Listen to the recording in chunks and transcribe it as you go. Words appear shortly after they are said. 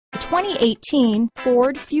2018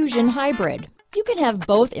 Ford Fusion Hybrid. You can have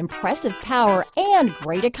both impressive power and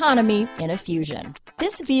great economy in a Fusion.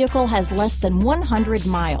 This vehicle has less than 100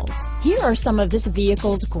 miles. Here are some of this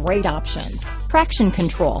vehicle's great options: traction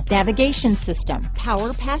control, navigation system,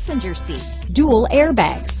 power passenger seat, dual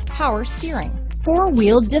airbags, power steering,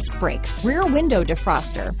 four-wheel disc brakes, rear window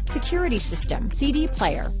defroster, security system, CD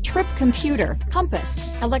player, trip computer, compass,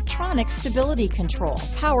 electronic stability control,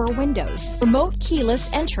 power windows, remote keyless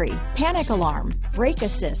entry, panic alarm, brake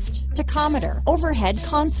assist, tachometer, overhead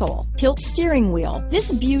console, tilt steering wheel.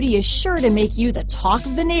 This beauty is sure to make you the talk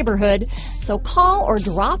of the neighborhood, so call or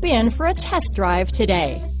drop in for a test drive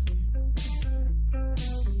today.